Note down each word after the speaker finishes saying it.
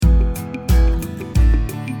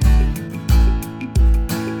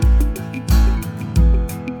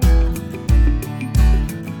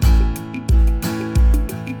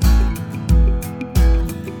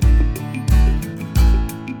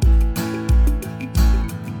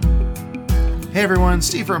Hey everyone,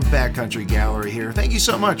 Steve from Backcountry Gallery here. Thank you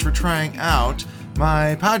so much for trying out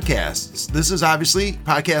my podcasts. This is obviously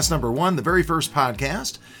podcast number 1, the very first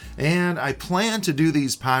podcast, and I plan to do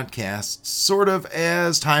these podcasts sort of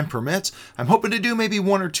as time permits. I'm hoping to do maybe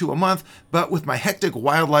 1 or 2 a month, but with my hectic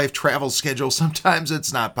wildlife travel schedule, sometimes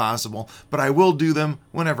it's not possible, but I will do them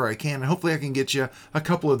whenever I can, and hopefully I can get you a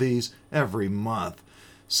couple of these every month.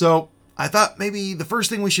 So I thought maybe the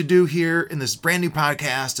first thing we should do here in this brand new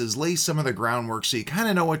podcast is lay some of the groundwork so you kind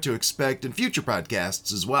of know what to expect in future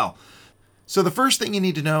podcasts as well. So the first thing you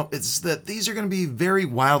need to know is that these are going to be very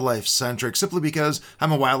wildlife centric simply because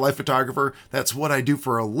I'm a wildlife photographer. That's what I do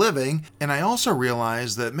for a living. And I also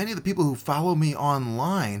realize that many of the people who follow me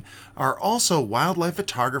online are also wildlife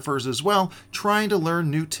photographers as well, trying to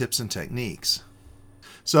learn new tips and techniques.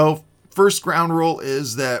 So first ground rule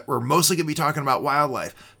is that we're mostly going to be talking about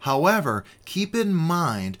wildlife. However, keep in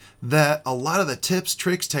mind that a lot of the tips,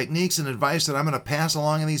 tricks, techniques, and advice that I'm going to pass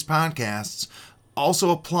along in these podcasts also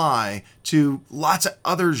apply to lots of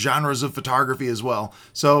other genres of photography as well.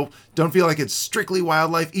 So don't feel like it's strictly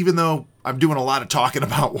wildlife, even though I'm doing a lot of talking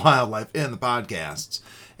about wildlife in the podcasts.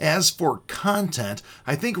 As for content,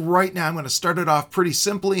 I think right now I'm going to start it off pretty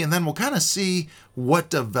simply, and then we'll kind of see what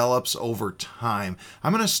develops over time.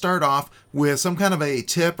 I'm going to start off with some kind of a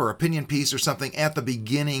tip or opinion piece or something at the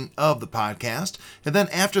beginning of the podcast, and then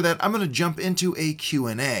after that, I'm going to jump into a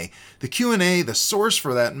Q&A. The Q&A, the source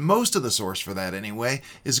for that, most of the source for that anyway,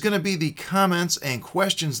 is going to be the comments and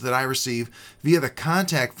questions that I receive via the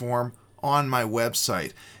contact form on my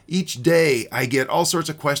website. Each day I get all sorts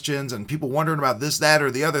of questions and people wondering about this, that,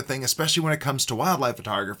 or the other thing, especially when it comes to wildlife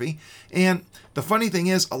photography. And the funny thing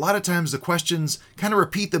is, a lot of times the questions kind of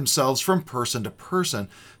repeat themselves from person to person.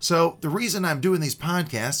 So the reason I'm doing these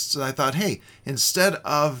podcasts is I thought, hey, instead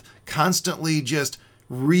of constantly just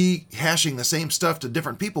rehashing the same stuff to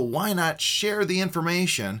different people, why not share the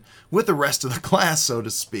information with the rest of the class, so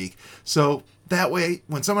to speak? So that way,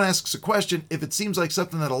 when someone asks a question, if it seems like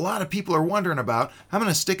something that a lot of people are wondering about, I'm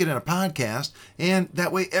going to stick it in a podcast, and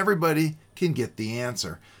that way everybody can get the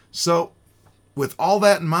answer. So with all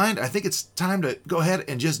that in mind, I think it's time to go ahead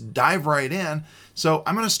and just dive right in. So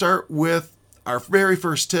I'm going to start with our very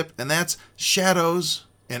first tip, and that's shadows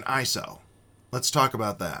and ISO. Let's talk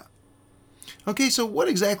about that. Okay, so what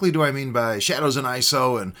exactly do I mean by shadows and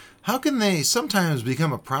ISO, and how can they sometimes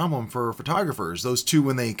become a problem for photographers, those two,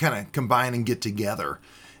 when they kind of combine and get together?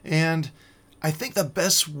 And I think the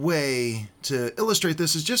best way to illustrate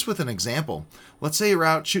this is just with an example. Let's say you're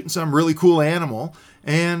out shooting some really cool animal,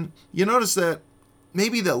 and you notice that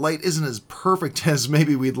maybe the light isn't as perfect as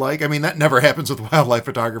maybe we'd like. I mean, that never happens with wildlife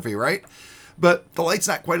photography, right? But the light's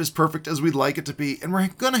not quite as perfect as we'd like it to be, and we're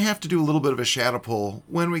going to have to do a little bit of a shadow pull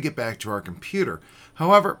when we get back to our computer.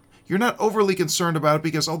 However, you're not overly concerned about it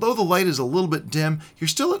because although the light is a little bit dim, you're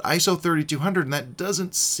still at ISO 3200, and that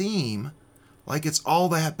doesn't seem like it's all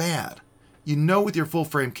that bad. You know with your full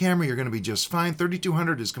frame camera you're going to be just fine.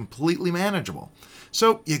 3200 is completely manageable.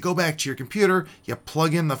 So you go back to your computer, you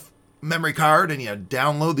plug in the memory card, and you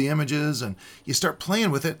download the images, and you start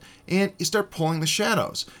playing with it, and you start pulling the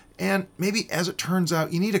shadows. And maybe, as it turns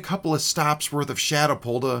out, you need a couple of stops worth of shadow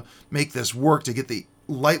pull to make this work, to get the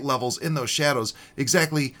light levels in those shadows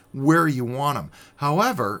exactly where you want them.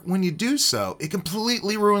 However, when you do so, it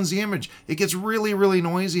completely ruins the image. It gets really, really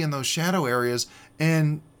noisy in those shadow areas,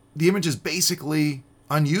 and the image is basically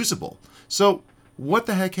unusable. So what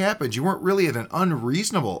the heck happened? You weren't really at an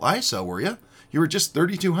unreasonable ISO, were you? You were just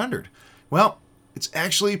 3200. Well, it's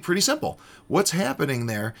actually pretty simple. What's happening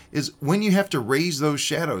there is when you have to raise those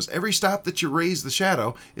shadows, every stop that you raise the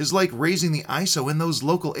shadow is like raising the ISO in those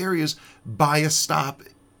local areas by a stop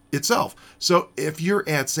itself. So if you're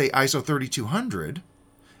at, say, ISO 3200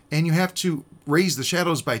 and you have to raise the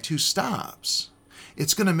shadows by 2 stops,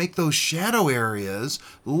 it's going to make those shadow areas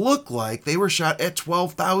look like they were shot at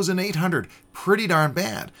 12,800. Pretty darn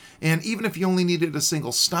bad. And even if you only needed a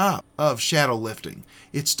single stop of shadow lifting,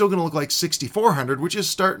 it's still going to look like 6,400, which is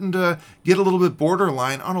starting to get a little bit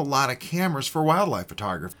borderline on a lot of cameras for wildlife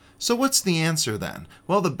photography. So what's the answer then?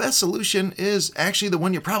 Well, the best solution is actually the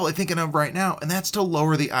one you're probably thinking of right now, and that's to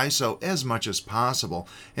lower the ISO as much as possible.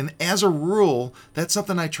 And as a rule, that's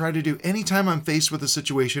something I try to do anytime I'm faced with a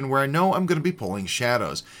situation where I know I'm going to be pulling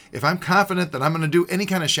shadows. If I'm confident that I'm going to do any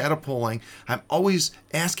kind of shadow pulling, I'm always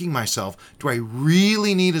asking myself, do I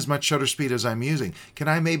really need as much shutter speed as I'm using? Can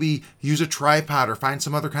I maybe use a tripod or find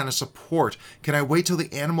some other kind of support? Can I wait till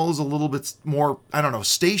the animal is a little bit more,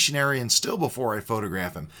 stationary and still before I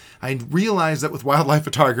photograph him? I realize that with wildlife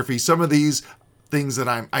photography, some of these things that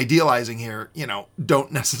I'm idealizing here,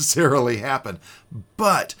 don't necessarily happen.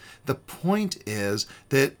 But the point is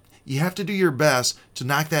that you have to do your best to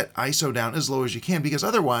knock that ISO down as low as you can, because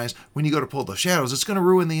otherwise, when you go to pull those shadows, it's going to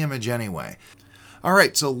ruin the image anyway. All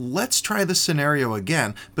right, so let's try this scenario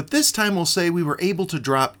again, but this time we'll say we were able to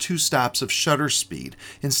drop 2 stops of shutter speed.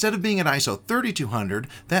 Instead of being at ISO 3200,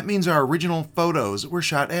 that means our original photos were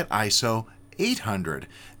shot at ISO 800.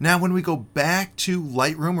 Now when we go back to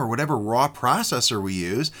Lightroom or whatever raw processor we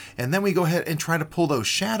use, and then we go ahead and try to pull those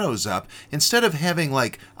shadows up, instead of having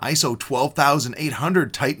like ISO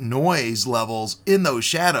 12800 type noise levels in those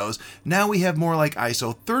shadows, now we have more like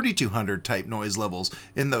ISO 3200 type noise levels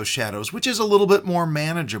in those shadows, which is a little bit more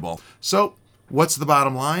manageable. So what's the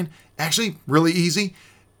bottom line? Actually, really easy.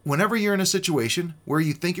 Whenever you're in a situation where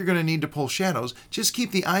you think you're going to need to pull shadows, just keep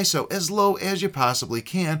the ISO as low as you possibly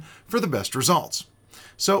can for the best results.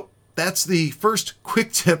 So that's the first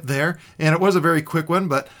quick tip there, and it was a very quick one,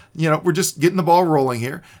 but we're just getting the ball rolling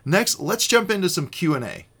here. Next, let's jump into some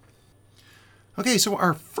Q&A. Okay, so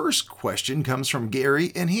our first question comes from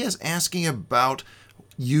Gary, and he is asking about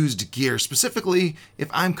used gear, specifically if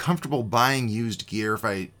I'm comfortable buying used gear, if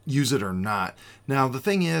I use it or not. Now, the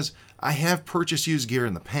thing is, I have purchased used gear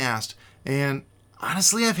in the past, and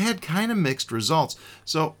honestly, I've had kind of mixed results.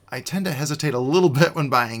 So I tend to hesitate a little bit when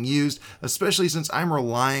buying used, especially since I'm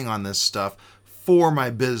relying on this stuff for my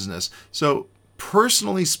business. So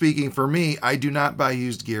personally speaking, for me, I do not buy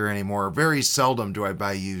used gear anymore. Very seldom do I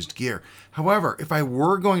buy used gear. However, if I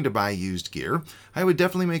were going to buy used gear, I would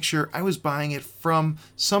definitely make sure I was buying it from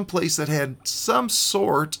some place that had some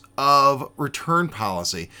sort of return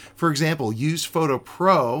policy. For example, Used Photo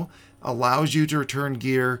Pro allows you to return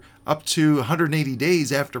gear up to 180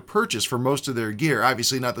 days after purchase for most of their gear.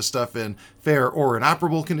 Obviously not the stuff in fair or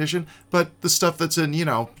inoperable condition, but the stuff that's in,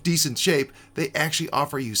 decent shape. They actually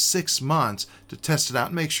offer you 6 months to test it out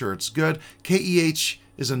and make sure it's good. KEH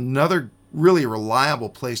is another really reliable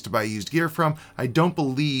place to buy used gear from. I don't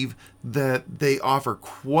believe that they offer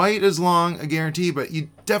quite as long a guarantee, but you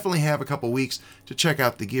definitely have a couple weeks to check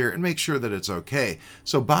out the gear and make sure that it's okay.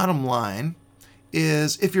 So bottom line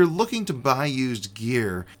is, if you're looking to buy used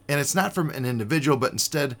gear and it's not from an individual but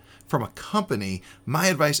instead from a company, my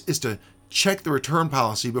advice is to check the return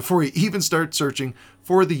policy before you even start searching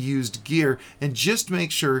for the used gear, and just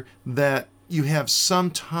make sure that you have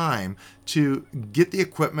some time to get the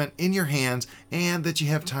equipment in your hands and that you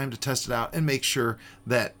have time to test it out and make sure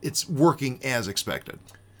that it's working as expected.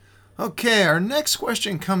 Okay, our next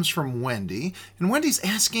question comes from Wendy, and Wendy's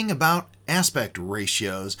asking about aspect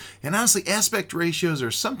ratios. And honestly, aspect ratios are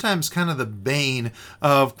sometimes kind of the bane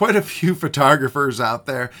of quite a few photographers out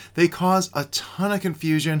there. They cause a ton of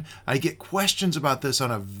confusion. I get questions about this on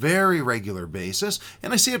a very regular basis,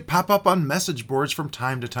 and I see it pop up on message boards from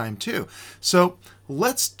time to time too. So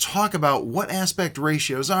let's talk about what aspect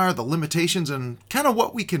ratios are, the limitations, and kind of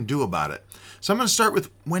what we can do about it. So I'm going to start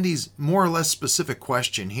with Wendy's more or less specific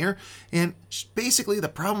question here. And basically the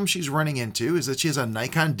problem she's running into is that she has a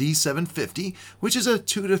Nikon D750, which is a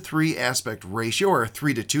 2:3 aspect ratio, or a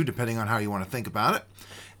 3:2, depending on how you want to think about it.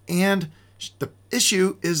 And the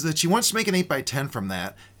issue is that she wants to make an 8x10 from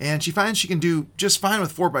that, and she finds she can do just fine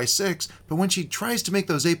with 4x6, but when she tries to make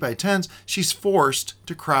those 8x10s, she's forced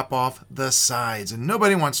to crop off the sides, and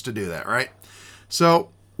nobody wants to do that, right? So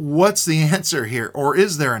what's the answer here, or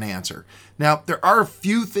is there an answer? Now, there are a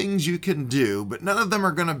few things you can do, but none of them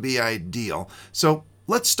are going to be ideal. So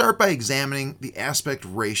let's start by examining the aspect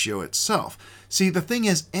ratio itself. See, the thing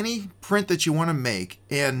is, any print that you want to make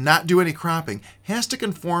and not do any cropping has to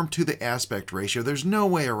conform to the aspect ratio. There's no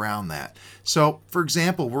way around that. So, for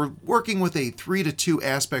example, we're working with a 3:2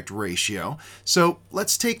 aspect ratio. So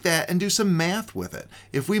let's take that and do some math with it.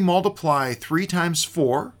 If we multiply 3 times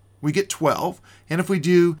 4, we get 12. And if we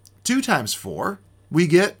do 2 times 4, we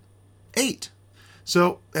get 8.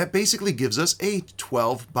 So that basically gives us a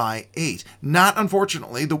 12:8. Not,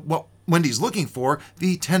 unfortunately, what Wendy's looking for,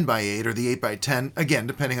 the 10:8 or the 8x10, again,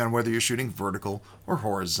 depending on whether you're shooting vertical or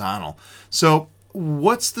horizontal. So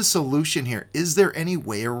what's the solution here? Is there any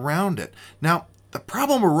way around it? Now, the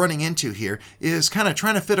problem we're running into here is kind of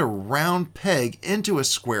trying to fit a round peg into a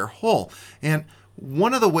square hole. And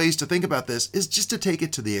one of the ways to think about this is just to take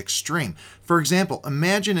it to the extreme. For example,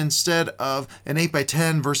 imagine instead of an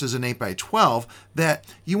 8x10 versus an 8x12 that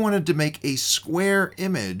you wanted to make a square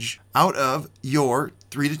image out of your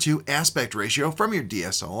 3:2 aspect ratio from your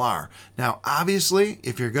DSLR. Now, obviously,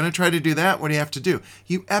 if you're going to try to do that, what do you have to do?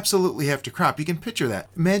 You absolutely have to crop. You can picture that.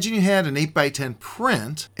 Imagine you had an 8x10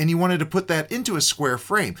 print and you wanted to put that into a square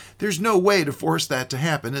frame. There's no way to force that to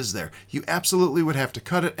happen, is there? You absolutely would have to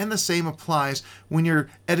cut it, and the same applies when you're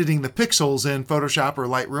editing the pixels in Photoshop or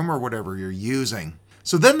Lightroom or whatever you're using.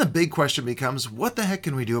 So then the big question becomes, what the heck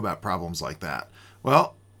can we do about problems like that?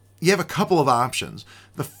 Well, you have a couple of options.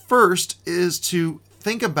 The first is to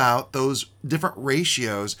think about those different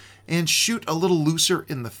ratios and shoot a little looser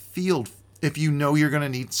in the field if you know you're going to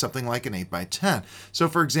need something like an 8x10. So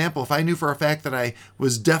for example, if I knew for a fact that I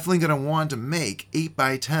was definitely going to want to make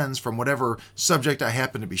 8x10s from whatever subject I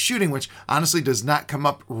happen to be shooting, which honestly does not come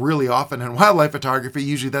up really often in wildlife photography,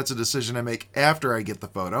 usually that's a decision I make after I get the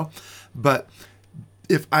photo, but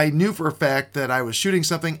if I knew for a fact that I was shooting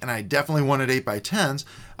something and I definitely wanted 8x10s,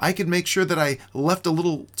 I could make sure that I left a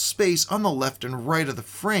little space on the left and right of the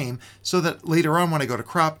frame so that later on when I go to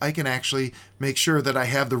crop, I can actually make sure that I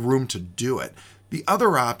have the room to do it. The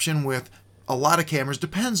other option with a lot of cameras,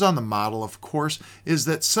 depends on the model of course, is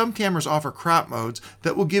that some cameras offer crop modes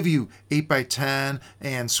that will give you 8x10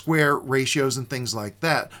 and square ratios and things like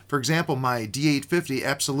that. For example, my D850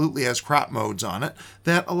 absolutely has crop modes on it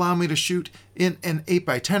that allow me to shoot in an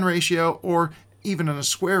 8x10 ratio or even in a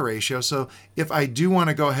square ratio. So if I do want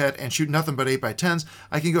to go ahead and shoot nothing but 8x10s,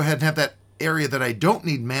 I can go ahead and have that area that I don't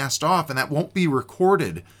need masked off and that won't be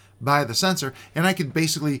recorded by the sensor, and I could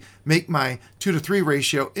basically make my 2:3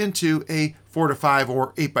 ratio into a 4:5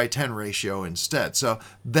 or 8x10 ratio instead. So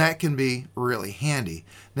that can be really handy.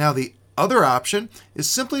 Now the other option is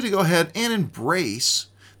simply to go ahead and embrace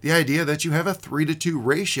the idea that you have a 3:2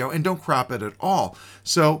 ratio and don't crop it at all.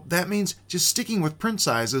 So that means just sticking with print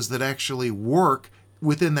sizes that actually work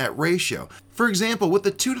within that ratio. For example, with the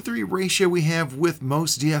 2:3 ratio we have with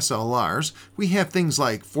most DSLRs, we have things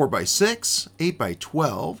like 4:6,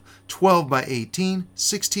 8:12, 12:18,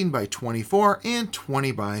 16:24, and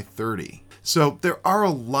 20:30. So there are a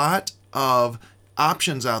lot of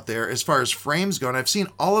options out there as far as frames go, and I've seen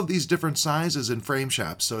all of these different sizes in frame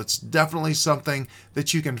shops, so it's definitely something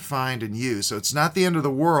that you can find and use. So it's not the end of the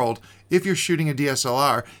world if you're shooting a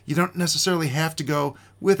DSLR. You don't necessarily have to go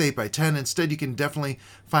with 8x10. Instead, you can definitely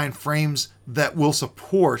find frames that will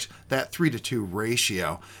support that 3:2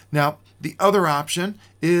 ratio. Now, the other option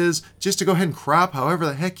is just to go ahead and crop however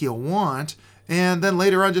the heck you want, and then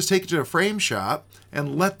later on just take it to a frame shop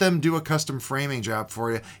and let them do a custom framing job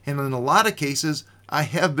for you. And in a lot of cases, I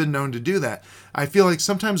have been known to do that. I feel like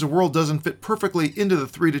sometimes the world doesn't fit perfectly into the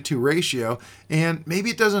 3:2 ratio, and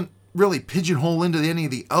maybe it doesn't really pigeonhole into any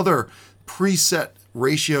of the other preset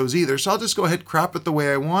ratios either. So I'll just go ahead and crop it the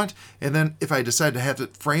way I want, and then if I decide to have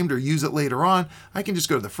it framed or use it later on, I can just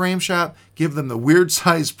go to the frame shop, give them the weird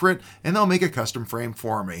size print, and they'll make a custom frame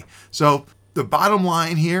for me. So the bottom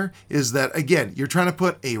line here is that, again, you're trying to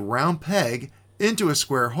put a round peg into a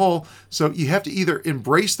square hole, so you have to either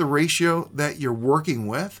embrace the ratio that you're working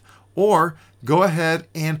with or go ahead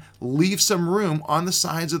and leave some room on the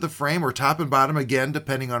sides of the frame or top and bottom, again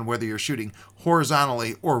depending on whether you're shooting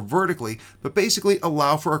horizontally or vertically, but basically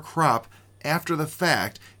allow for a crop after the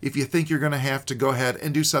fact if you think you're going to have to go ahead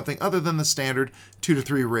and do something other than the standard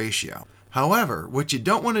 2:3 ratio. However, what you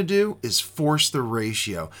don't want to do is force the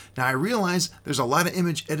ratio. Now, I realize there's a lot of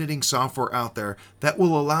image editing software out there that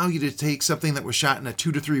will allow you to take something that was shot in a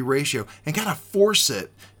 2:3 ratio and kind of force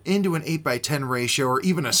it into an 8:10 ratio or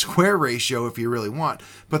even a square ratio if you really want.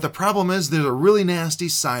 But the problem is there's a really nasty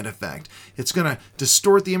side effect. It's going to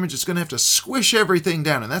distort the image. It's going to have to squish everything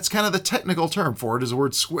down. And that's kind of the technical term for it, is the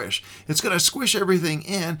word squish. It's going to squish everything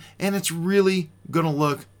in, and it's really going to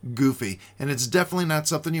look goofy. And it's definitely not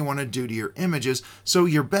something you want to do to your images. So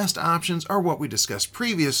your best options are what we discussed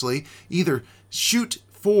previously. Either shoot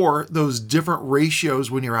for those different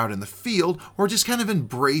ratios when you're out in the field, or just kind of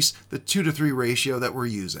embrace the 2:3 ratio that we're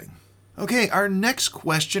using. Okay, our next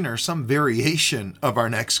question, or some variation of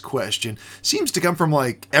our next question, seems to come from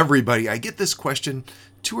like everybody. I get this question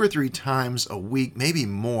 2 or 3 times a week, maybe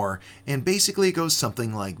more, and basically it goes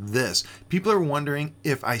something like this. People are wondering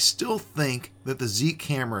if I still think that the Z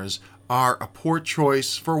cameras are a poor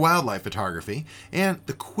choice for wildlife photography, and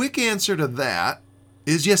the quick answer to that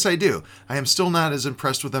is yes, I do. I am still not as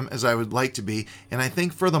impressed with them as I would like to be, and I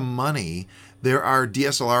think for the money, there are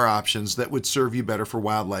DSLR options that would serve you better for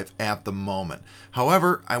wildlife at the moment.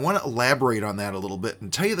 However, I want to elaborate on that a little bit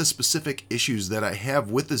and tell you the specific issues that I have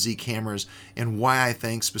with the Z cameras and why I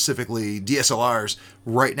think specifically DSLRs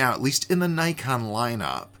right now, at least in the Nikon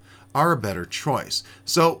lineup, are a better choice.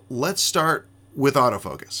 So let's start with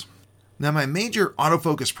autofocus. Now, my major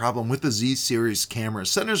autofocus problem with the Z series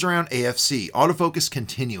cameras centers around AFC, autofocus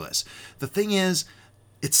continuous. The thing is,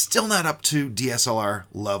 it's still not up to DSLR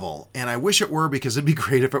level, and I wish it were because it'd be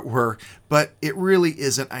great if it were, but it really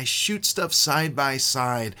isn't. I shoot stuff side by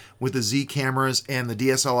side with the Z cameras and the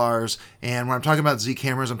DSLRs, and when I'm talking about Z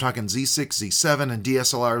cameras, I'm talking Z6, Z7, and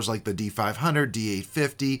DSLRs like the D500,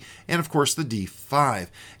 D850, and of course the D5.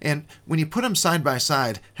 And when you put them side by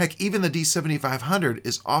side, heck, even the D7500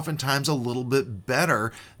 is oftentimes a little bit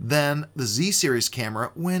better than the Z series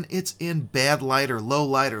camera when it's in bad light or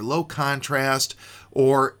low contrast,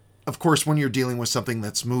 or of course when you're dealing with something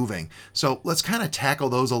that's moving. So let's kind of tackle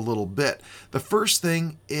those a little bit. The first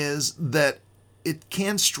thing is that it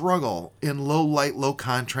can struggle in low light, low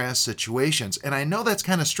contrast situations. And I know that's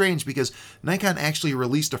kind of strange because Nikon actually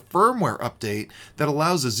released a firmware update that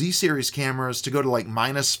allows the Z series cameras to go to like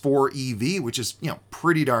 -4 EV, which is,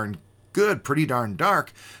 pretty darn good, pretty darn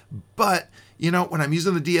dark. But when I'm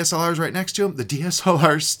using the DSLRs right next to them, the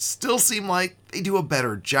DSLRs still seem like they do a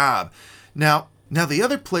better job. Now, the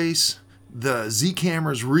other place the Z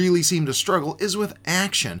cameras really seem to struggle is with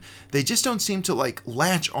action. They just don't seem to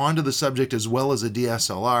latch onto the subject as well as a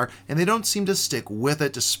DSLR, and they don't seem to stick with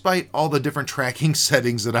it despite all the different tracking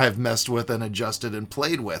settings that I've messed with and adjusted and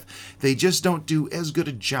played with. They just don't do as good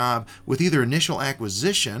a job with either initial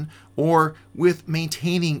acquisition or with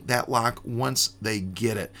maintaining that lock once they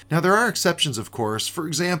get it. Now, there are exceptions, of course. For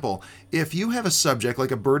example, if you have a subject like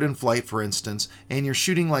a bird in flight, for instance, and you're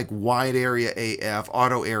shooting wide area AF,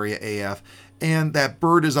 auto area AF, and that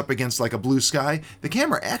bird is up against a blue sky, the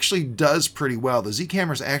camera actually does pretty well. The Z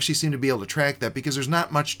cameras actually seem to be able to track that because there's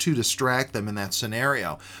not much to distract them in that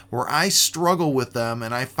scenario. Where I struggle with them,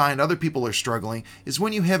 and I find other people are struggling, is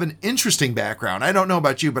when you have an interesting background. I don't know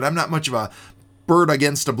about you, but I'm not much of a bird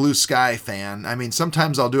against a blue sky fan. I mean,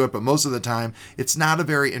 sometimes I'll do it, but most of the time it's not a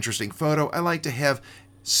very interesting photo. I like to have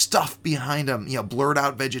stuff behind them, blurred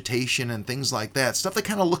out vegetation and things like that, stuff that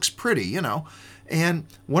kind of looks pretty, And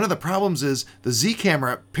one of the problems is the Z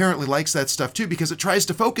camera apparently likes that stuff too because it tries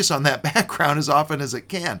to focus on that background as often as it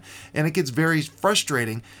can. And it gets very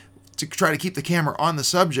frustrating to try to keep the camera on the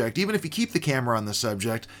subject. Even if you keep the camera on the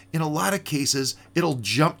subject, in a lot of cases, it'll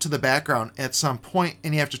jump to the background at some point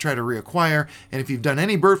and you have to try to reacquire. And if you've done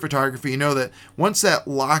any bird photography, you know that once that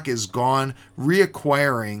lock is gone,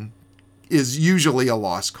 reacquiring is usually a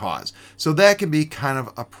lost cause. So that can be kind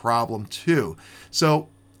of a problem too. So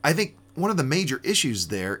I think one of the major issues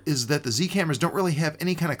there is that the Z cameras don't really have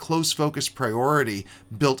any kind of close focus priority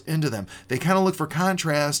built into them. They kind of look for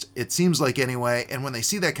contrast, it seems like anyway, and when they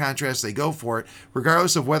see that contrast, they go for it,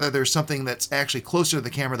 regardless of whether there's something that's actually closer to the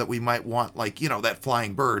camera that we might want, that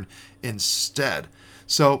flying bird instead.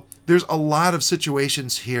 So there's a lot of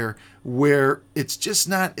situations here where it's just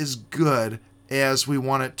not as good as we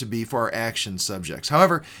want it to be for our action subjects.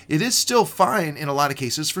 However, it is still fine in a lot of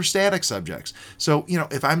cases for static subjects. So,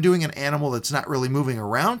 if I'm doing an animal that's not really moving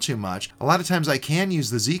around too much, a lot of times I can use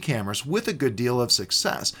the Z cameras with a good deal of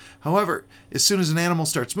success. However, as soon as an animal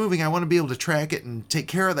starts moving, I want to be able to track it and take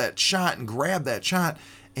care of that shot and grab that shot.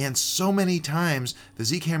 And so many times, the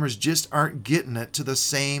Z cameras just aren't getting it to the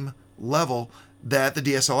same level that the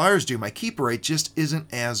DSLRs do. My keep rate just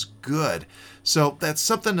isn't as good. So that's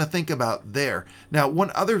something to think about there. Now,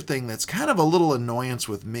 one other thing that's kind of a little annoyance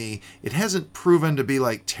with me, it hasn't proven to be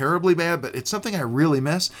terribly bad, but it's something I really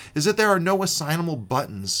miss, is that there are no assignable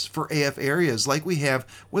buttons for AF areas like we have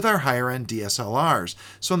with our higher end DSLRs.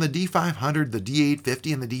 So on the D500, the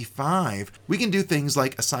D850, and the D5, we can do things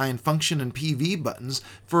like assign function and PV buttons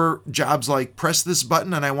for jobs like press this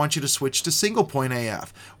button and I want you to switch to single point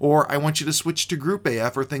AF, or I want you to switch to group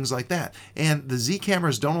AF, or things like that. And the Z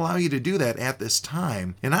cameras don't allow you to do that at this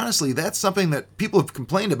time. And honestly, that's something that people have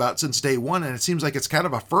complained about since day one, and it seems like it's kind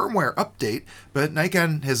of a firmware update, but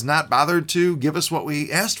Nikon has not bothered to give us what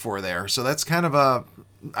we asked for there. So that's kind of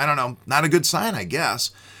not a good sign, I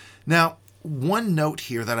guess. Now, one note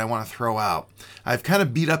here that I want to throw out. I've kind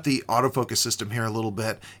of beat up the autofocus system here a little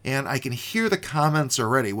bit, and I can hear the comments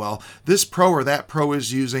already. Well, this pro or that pro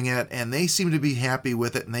is using it, and they seem to be happy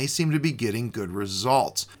with it, and they seem to be getting good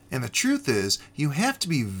results. And the truth is, you have to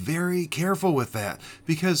be very careful with that,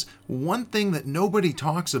 because one thing that nobody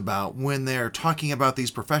talks about when they're talking about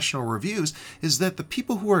these professional reviews is that the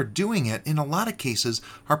people who are doing it, in a lot of cases,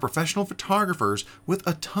 are professional photographers with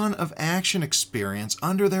a ton of action experience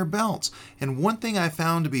under their belts. And one thing I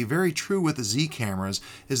found to be very true with the Z cameras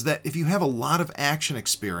is that if you have a lot of action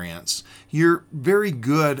experience, you're very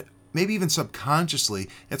good maybe even subconsciously,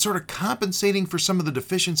 at sort of compensating for some of the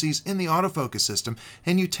deficiencies in the autofocus system,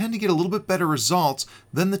 and you tend to get a little bit better results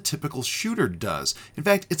than the typical shooter does. In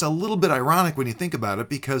fact, it's a little bit ironic when you think about it,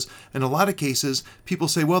 because in a lot of cases, people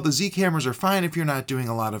say, well, the Z cameras are fine if you're not doing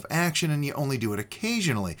a lot of action and you only do it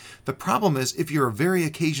occasionally. The problem is, if you're a very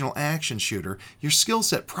occasional action shooter, your skill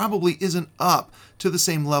set probably isn't up to the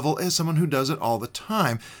same level as someone who does it all the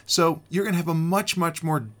time. So you're going to have a much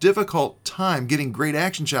more difficult time getting great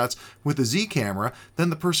action shots with a Z camera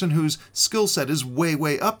than the person whose skill set is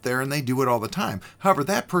way up there and they do it all the time. However,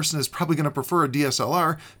 that person is probably going to prefer a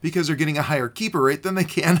DSLR because they're getting a higher keeper rate than they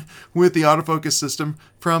can with the autofocus system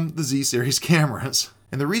from the Z series cameras.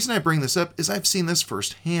 And the reason I bring this up is I've seen this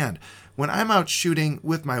firsthand. When I'm out shooting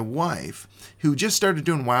with my wife, who just started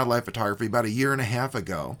doing wildlife photography about 1.5 years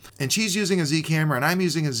ago, and she's using a Z camera and I'm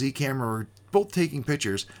using a Z camera, we're both taking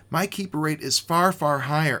pictures, my keeper rate is far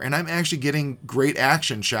higher, and I'm actually getting great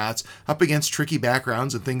action shots up against tricky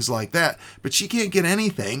backgrounds and things like that. But she can't get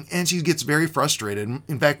anything, and she gets very frustrated.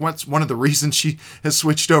 In fact, one of the reasons she has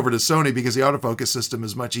switched over to Sony, because the autofocus system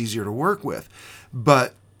is much easier to work with.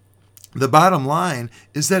 But the bottom line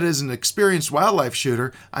is that as an experienced wildlife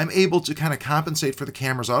shooter, I'm able to kind of compensate for the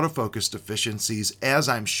camera's autofocus deficiencies as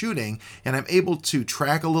I'm shooting, and I'm able to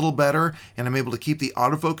track a little better, and I'm able to keep the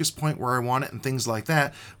autofocus point where I want it and things like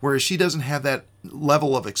that, whereas she doesn't have that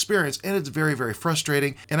level of experience, and it's very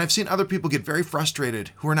frustrating. And I've seen other people get very frustrated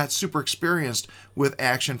who are not super experienced with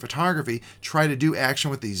action photography try to do action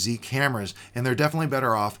with these Z cameras, and they're definitely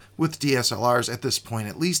better off with DSLRs at this point,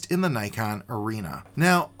 at least in the Nikon arena.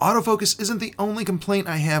 Now, autofocus isn't the only complaint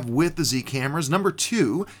I have with the Z cameras. Number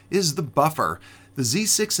 2 is the buffer. The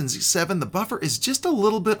Z6 and Z7, the buffer is just a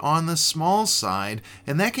little bit on the small side,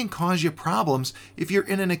 and that can cause you problems if you're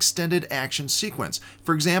in an extended action sequence.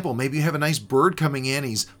 For example, maybe you have a nice bird coming in,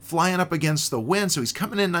 he's flying up against the wind, so he's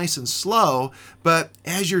coming in nice and slow, but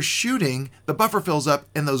as you're shooting, the buffer fills up,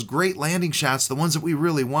 and those great landing shots, the ones that we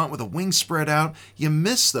really want with a wing spread out, you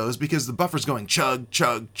miss those because the buffer's going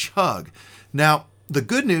chug. Now, the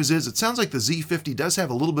good news is it sounds like the Z50 does have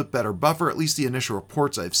a little bit better buffer, at least the initial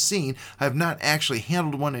reports I've seen. I have not actually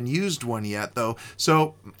handled one and used one yet, though.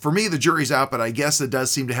 So for me, the jury's out, but I guess it does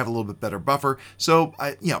seem to have a little bit better buffer. So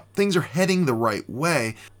things are heading the right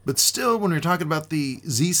way. But still, when we're talking about the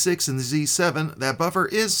Z6 and the Z7, that buffer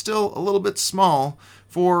is still a little bit small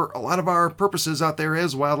for a lot of our purposes out there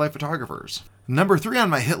as wildlife photographers. Number 3 on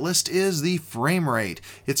my hit list is the frame rate.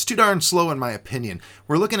 It's too darn slow in my opinion.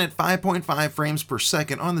 We're looking at 5.5 frames per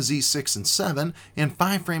second on the Z6 and 7 and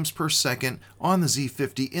 5 frames per second on the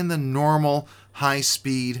Z50 in the normal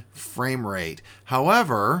high-speed frame rate.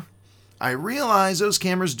 However, I realize those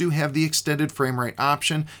cameras do have the extended frame rate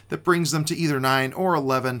option that brings them to either 9 or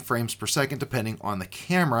 11 frames per second depending on the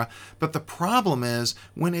camera, but the problem is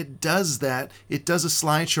when it does that, it does a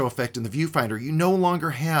slideshow effect in the viewfinder. You no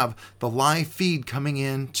longer have the live feed coming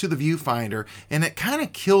in to the viewfinder, and it kind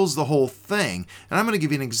of kills the whole thing. And I'm going to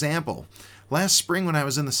give you an example. Last spring when I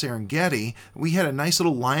was in the Serengeti, we had a nice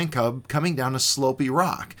little lion cub coming down a slopey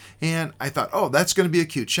rock. And I thought, oh, that's going to be a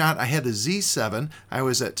cute shot. I had the Z7. I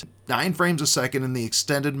was at 9 frames a second in the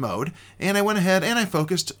extended mode. And I went ahead and I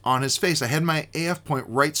focused on his face. I had my AF point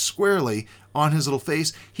right squarely on his little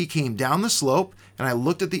face. He came down the slope and I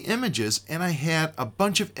looked at the images and I had a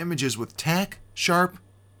bunch of images with tack, sharp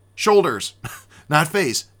shoulders. Not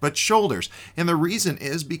face, but shoulders. And the reason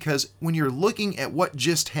is because when you're looking at what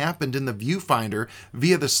just happened in the viewfinder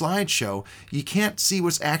via the slideshow, you can't see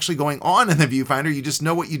what's actually going on in the viewfinder. You just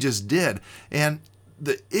know what you just did. And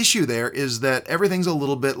the issue there is that everything's a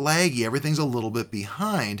little bit laggy. Everything's a little bit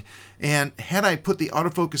behind. And had I put the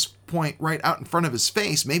autofocus point right out in front of his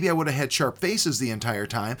face, maybe I would have had sharp faces the entire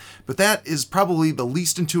time. But that is probably the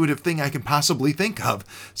least intuitive thing I can possibly think of.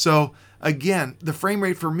 So again, the frame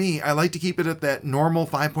rate for me, I like to keep it at that normal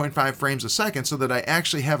 5.5 frames a second so that I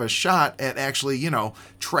actually have a shot at actually,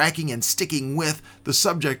 tracking and sticking with the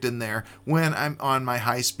subject in there when I'm on my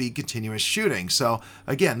high-speed continuous shooting. So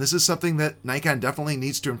again, this is something that Nikon definitely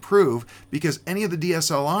needs to improve, because any of the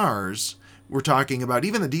DSLRs we're talking about,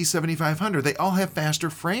 even the D7500, they all have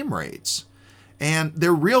faster frame rates. And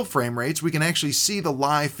they're real frame rates. We can actually see the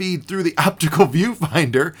live feed through the optical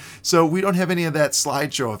viewfinder, so we don't have any of that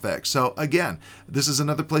slideshow effect. So again, this is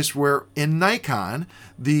another place where in Nikon,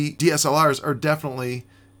 the DSLRs are definitely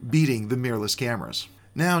beating the mirrorless cameras.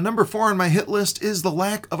 Now, number 4 on my hit list is the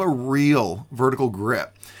lack of a real vertical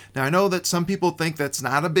grip. Now, I know that some people think that's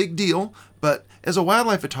not a big deal, But as a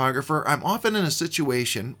wildlife photographer, I'm often in a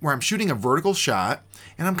situation where I'm shooting a vertical shot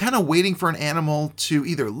and I'm kind of waiting for an animal to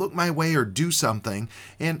either look my way or do something.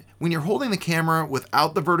 And when you're holding the camera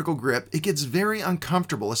without the vertical grip, it gets very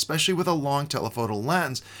uncomfortable, especially with a long telephoto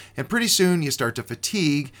lens. And pretty soon you start to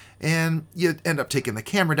fatigue and you end up taking the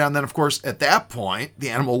camera down. Then, of course, at that point, the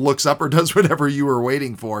animal looks up or does whatever you were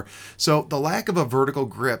waiting for. So the lack of a vertical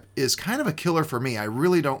grip is kind of a killer for me. I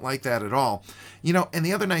really don't like that at all. And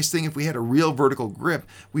the other nice thing, if we had a real vertical grip,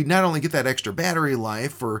 we'd not only get that extra battery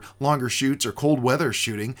life for longer shoots or cold weather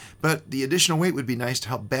shooting, but the additional weight would be nice to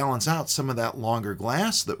help balance out some of that longer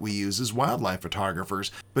glass that we use as wildlife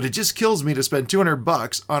photographers. But it just kills me to spend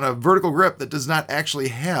 $200 on a vertical grip that does not actually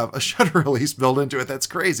have a shutter release built into it. That's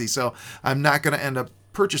crazy. So I'm not going to end up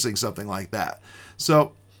purchasing something like that.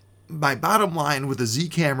 So my bottom line with the Z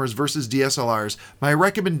cameras versus DSLRs, my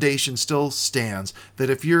recommendation still stands that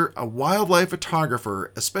if you're a wildlife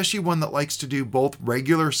photographer, especially one that likes to do both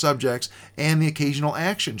regular subjects and the occasional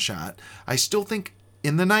action shot, I still think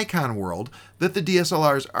in the Nikon world that the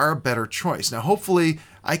DSLRs are a better choice. Now, hopefully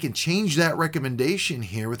I can change that recommendation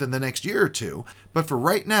here within the next year or two, but for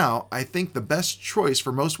right now, I think the best choice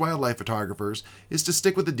for most wildlife photographers is to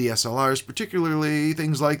stick with the DSLRs, particularly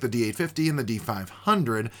things like the D850 and the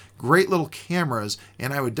D500. Great little cameras,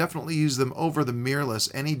 and I would definitely use them over the mirrorless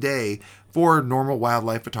any day for normal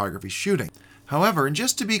wildlife photography shooting. However, and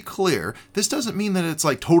just to be clear, this doesn't mean that it's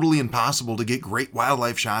like totally impossible to get great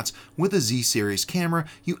wildlife shots with a Z series camera.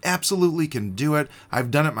 You absolutely can do it.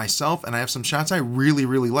 I've done it myself, and I have some shots I really,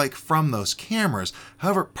 really like from those cameras.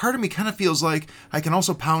 However, part of me kind of feels like I can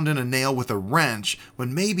also pound in a nail with a wrench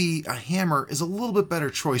when maybe a hammer is a little bit better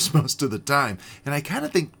choice most of the time. And I kind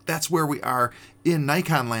of think that's where we are in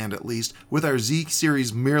Nikon land, at least, with our Z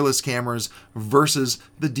series mirrorless cameras versus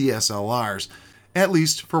the DSLRs. At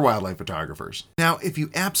least for wildlife photographers. Now, if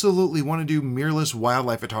you absolutely want to do mirrorless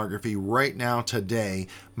wildlife photography right now, today,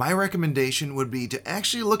 my recommendation would be to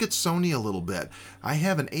actually look at Sony a little bit. I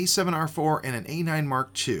have an A7R4 and an A9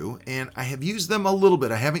 Mark II, and I have used them a little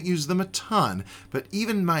bit. I haven't used them a ton, but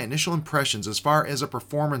even my initial impressions as far as a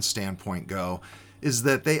performance standpoint go, is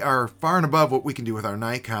that they are far and above what we can do with our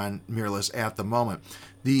Nikon mirrorless at the moment.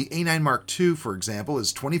 The A9 Mark II, for example,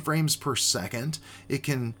 is 20 frames per second. It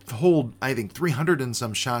can hold, I think, 300 and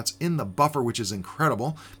some shots in the buffer, which is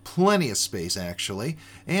incredible. Plenty of space, actually.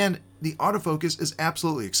 And the autofocus is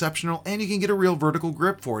absolutely exceptional, and you can get a real vertical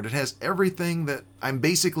grip for it. It has everything that I'm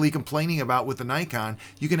basically complaining about with the Nikon.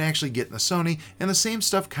 You can actually get in the Sony, and the same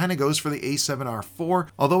stuff kind of goes for the A7R4.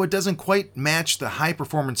 Although it doesn't quite match the high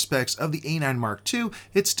performance specs of the A9 Mark II,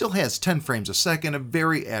 it still has 10 frames a second, a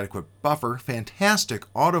very adequate buffer, fantastic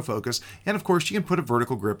autofocus, and of course you can put a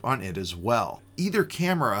vertical grip on it as well. Either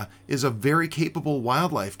camera is a very capable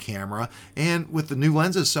wildlife camera, and with the new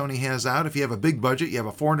lenses Sony has out, if you have a big budget, you have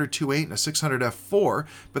a 400-2.8 and a 600 f4,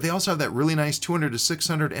 but they also have that really nice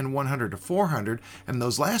 200-600 and 100-400, and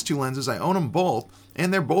those last two lenses, I own them both,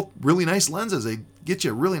 and they're both really nice lenses. They get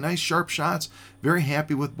you really nice sharp shots. Very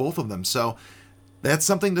happy with both of them. So that's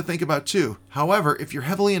something to think about too. However, if you're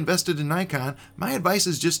heavily invested in Nikon, my advice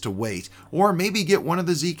is just to wait, or maybe get one of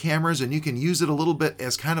the Z cameras and you can use it a little bit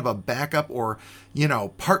as kind of a backup or,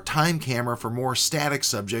 part-time camera for more static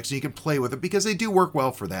subjects, and you can play with it because they do work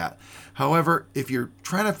well for that. However, if you're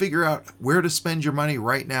trying to figure out where to spend your money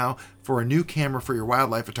right now for a new camera for your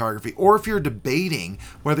wildlife photography, or if you're debating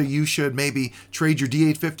whether you should maybe trade your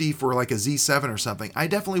D850 for like a Z7 or something, I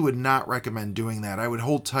definitely would not recommend doing that. I would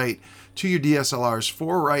hold tight to your DSLRs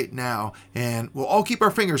for right now, and we'll all keep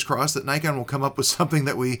our fingers crossed that Nikon will come up with something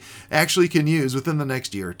that we actually can use within the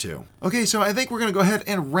next year or two. Okay, so I think we're going to go ahead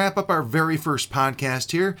and wrap up our very first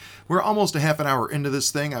podcast here. We're almost a half an hour into this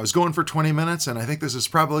thing. I was going for 20 minutes, and I think this is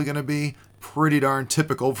probably going to be pretty darn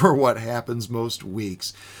typical for what happens most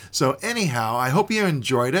weeks. So anyhow, I hope you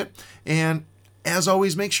enjoyed it, and as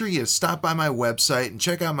always, make sure you stop by my website and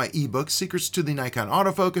check out my ebook, Secrets to the Nikon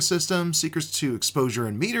Autofocus System, Secrets to Exposure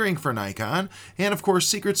and Metering for Nikon, and of course,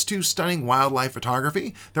 Secrets to Stunning Wildlife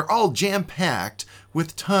Photography. They're all jam-packed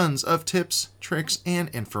with tons of tips, tricks, and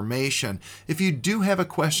information. If you do have a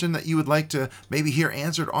question that you would like to maybe hear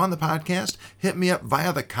answered on the podcast, hit me up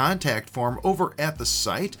via the contact form over at the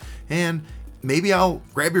site, and maybe I'll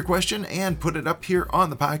grab your question and put it up here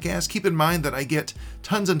on the podcast. Keep in mind that I get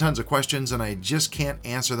tons and tons of questions and I just can't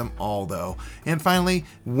answer them all though. And finally,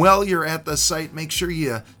 while you're at the site, make sure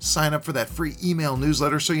you sign up for that free email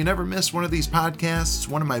newsletter so you never miss one of these podcasts,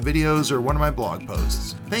 one of my videos, or one of my blog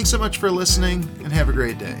posts. Thanks so much for listening and have a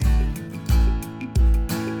great day.